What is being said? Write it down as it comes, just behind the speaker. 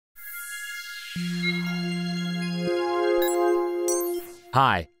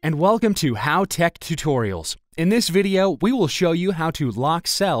Hi, and welcome to Howtech Tutorials. In this video, we will show you how to lock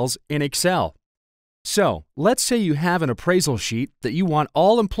cells in Excel. So, let's say you have an appraisal sheet that you want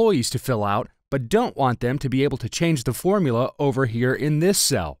all employees to fill out, but don't want them to be able to change the formula over here in this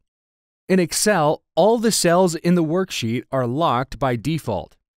cell. In Excel, all the cells in the worksheet are locked by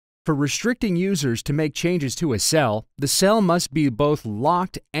default. For restricting users to make changes to a cell, the cell must be both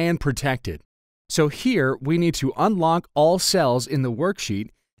locked and protected. So here, we need to unlock all cells in the worksheet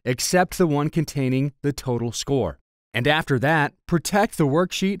except the one containing the total score. And after that, protect the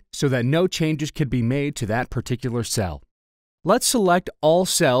worksheet so that no changes can be made to that particular cell. Let's select all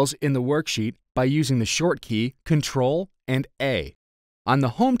cells in the worksheet by using the short key Ctrl and A. On the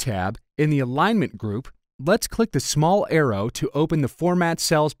Home tab, in the Alignment group, let's click the small arrow to open the Format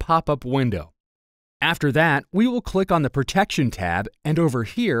Cells pop-up window. After that, we will click on the Protection tab, and over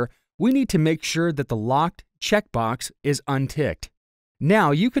here, we need to make sure that the Locked checkbox is unticked.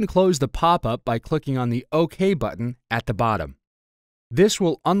 Now you can close the pop-up by clicking on the OK button at the bottom. This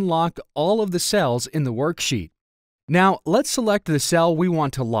will unlock all of the cells in the worksheet. Now let's select the cell we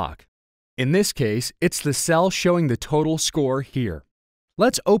want to lock. In this case, it's the cell showing the total score here.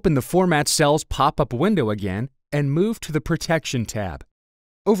 Let's open the Format Cells pop-up window again and move to the Protection tab.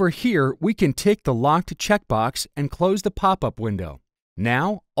 Over here, we can tick the Locked checkbox and close the pop-up window.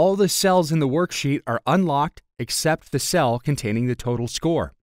 Now, all the cells in the worksheet are unlocked except the cell containing the total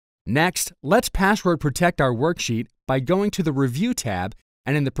score. Next, let's password protect our worksheet by going to the Review tab,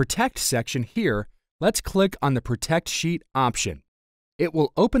 and in the Protect section here, let's click on the Protect Sheet option. It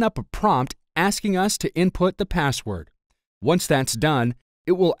will open up a prompt asking us to input the password. Once that's done,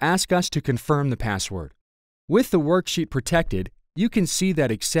 it will ask us to confirm the password. With the worksheet protected, you can see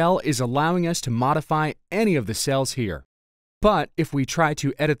that Excel is allowing us to modify any of the cells here. But if we try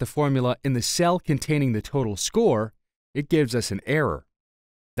to edit the formula in the cell containing the total score, it gives us an error.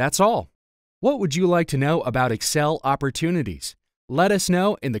 That's all. What would you like to know about Excel opportunities? Let us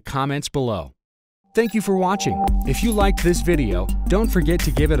know in the comments below. Thank you for watching. If you liked this video, don't forget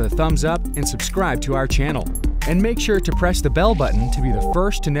to give it a thumbs up and subscribe to our channel. And make sure to press the bell button to be the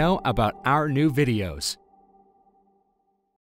first to know about our new videos.